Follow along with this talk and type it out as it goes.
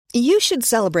You should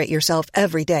celebrate yourself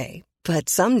every day, but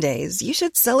some days you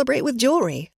should celebrate with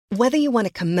jewelry. Whether you want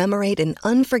to commemorate an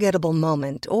unforgettable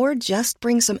moment or just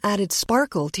bring some added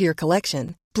sparkle to your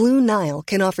collection, Blue Nile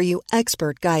can offer you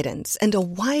expert guidance and a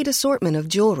wide assortment of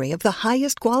jewelry of the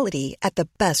highest quality at the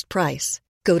best price.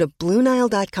 Go to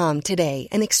BlueNile.com today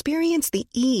and experience the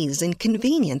ease and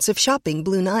convenience of shopping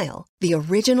Blue Nile, the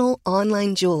original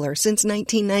online jeweler since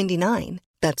 1999.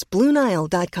 That's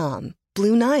BlueNile.com.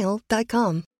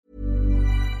 BlueNile.com.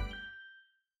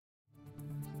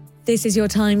 This is your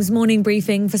Times morning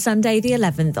briefing for Sunday, the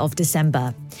 11th of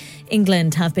December.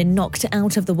 England have been knocked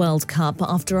out of the World Cup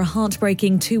after a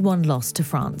heartbreaking 2-1 loss to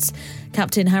France.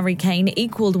 Captain Harry Kane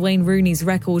equalled Wayne Rooney's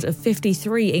record of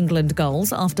 53 England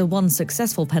goals after one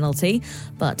successful penalty,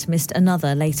 but missed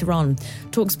another later on.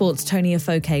 TalkSport's Tony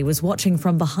Afoke was watching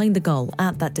from behind the goal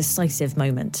at that decisive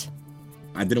moment.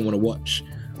 I didn't want to watch.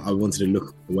 I wanted to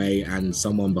look away, and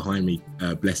someone behind me,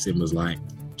 bless him, was like,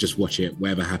 just watch it,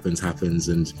 whatever happens, happens.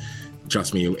 And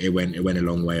trust me, it went a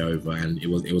long way over, and it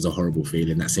was a horrible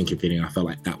feeling, that sinking feeling. I felt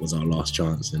like that was our last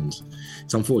chance, and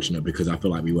it's unfortunate because I feel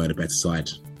like we were the better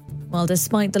side. Well,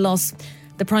 despite the loss,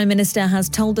 the Prime Minister has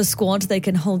told the squad they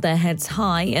can hold their heads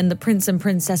high, and the Prince and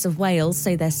Princess of Wales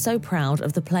say they're so proud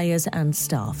of the players and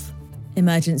staff.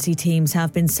 Emergency teams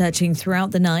have been searching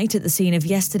throughout the night at the scene of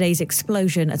yesterday's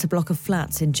explosion at a block of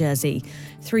flats in Jersey.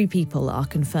 3 people are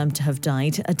confirmed to have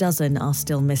died. A dozen are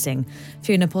still missing.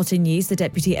 Fiona Pottigny is the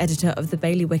deputy editor of the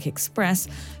Bailiwick Express.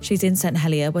 She's in St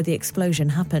Helier where the explosion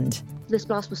happened. This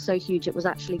blast was so huge it was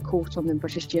actually caught on the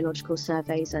British Geological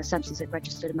Survey's sensors. It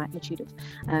registered a magnitude of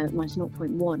minus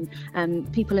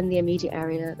 0.1. People in the immediate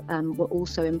area were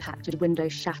also impacted.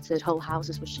 Windows shattered, whole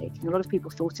houses were shaking. A lot of people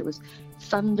thought it was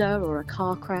thunder or a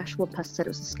car crash. One person said it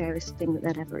was the scariest thing that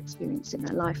they'd ever experienced in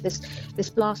their life. This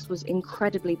blast was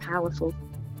incredibly powerful.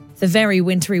 The very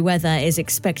wintry weather is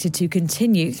expected to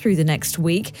continue through the next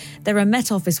week. There are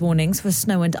Met Office warnings for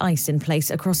snow and ice in place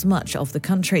across much of the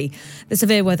country. The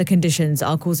severe weather conditions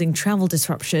are causing travel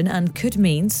disruption and could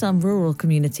mean some rural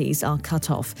communities are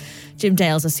cut off. Jim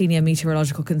Dale's a senior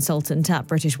meteorological consultant at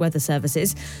British Weather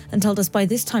Services and told us by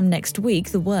this time next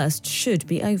week the worst should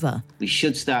be over. We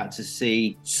should start to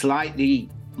see slightly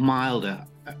milder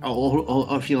or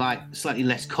if you like, slightly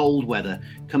less cold weather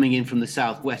coming in from the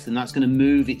southwest, and that's going to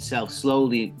move itself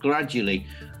slowly, gradually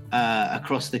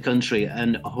across the country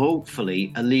and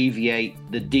hopefully alleviate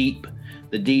the deep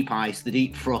ice, the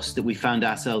deep frost that we found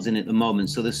ourselves in at the moment.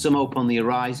 So there's some hope on the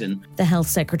horizon. The Health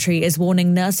Secretary is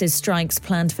warning nurses' strikes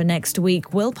planned for next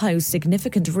week will pose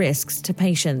significant risks to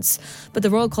patients. But the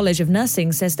Royal College of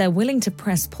Nursing says they're willing to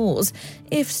press pause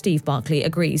if Steve Barclay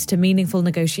agrees to meaningful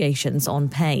negotiations on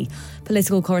pay.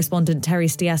 Political correspondent Terry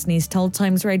Stiasny's told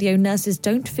Times Radio nurses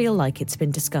don't feel like it's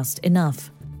been discussed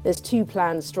enough. There's 2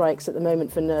 planned strikes at the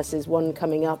moment for nurses, one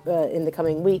coming up in the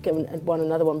coming week and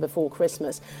another one before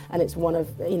Christmas. And it's one of,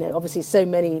 obviously so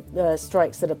many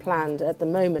strikes that are planned at the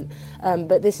moment.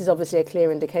 But this is obviously a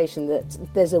clear indication that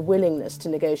there's a willingness to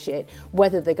negotiate.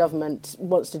 Whether the government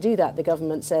wants to do that, the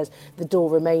government says the door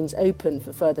remains open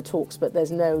for further talks, but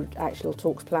there's no actual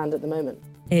talks planned at the moment.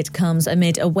 It comes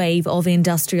amid a wave of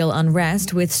industrial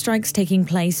unrest, with strikes taking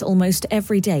place almost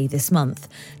every day this month.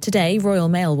 Today, Royal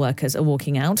Mail workers are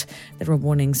walking out. There are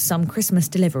warnings some Christmas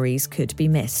deliveries could be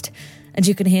missed. And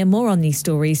you can hear more on these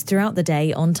stories throughout the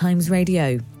day on Times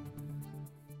Radio.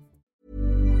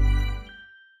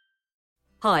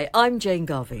 Hi, I'm Jane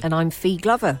Garvey. And I'm Fee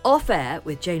Glover. Off Air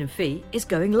with Jane and Fee is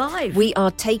going live. We are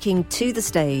taking to the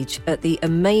stage at the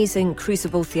amazing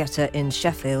Crucible Theatre in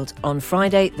Sheffield on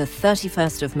Friday, the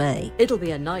 31st of May. It'll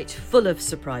be a night full of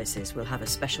surprises. We'll have a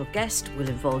special guest, we'll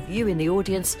involve you in the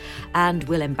audience, and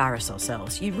we'll embarrass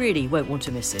ourselves. You really won't want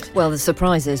to miss it. Well, the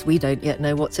surprise is we don't yet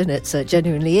know what's in it, so it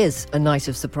genuinely is a night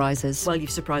of surprises. Well,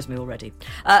 you've surprised me already.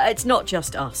 It's not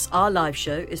just us. Our live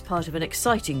show is part of an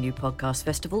exciting new podcast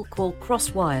festival called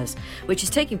Crosswires, which is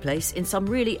taking place in some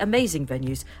really amazing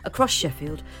venues across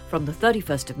Sheffield from the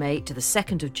 31st of May to the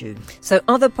 2nd of June. So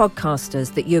other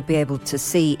podcasters that you'll be able to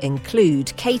see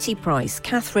include Katie Price,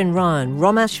 Catherine Ryan,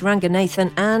 Romesh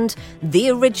Ranganathan and the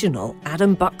original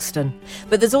Adam Buxton.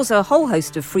 But there's also a whole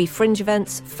host of free fringe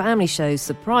events, family shows,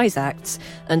 surprise acts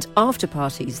and after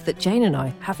parties that Jane and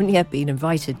I haven't yet been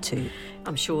invited to.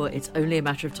 I'm sure it's only a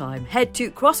matter of time. Head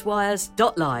to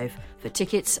crosswires.live for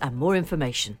tickets and more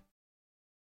information.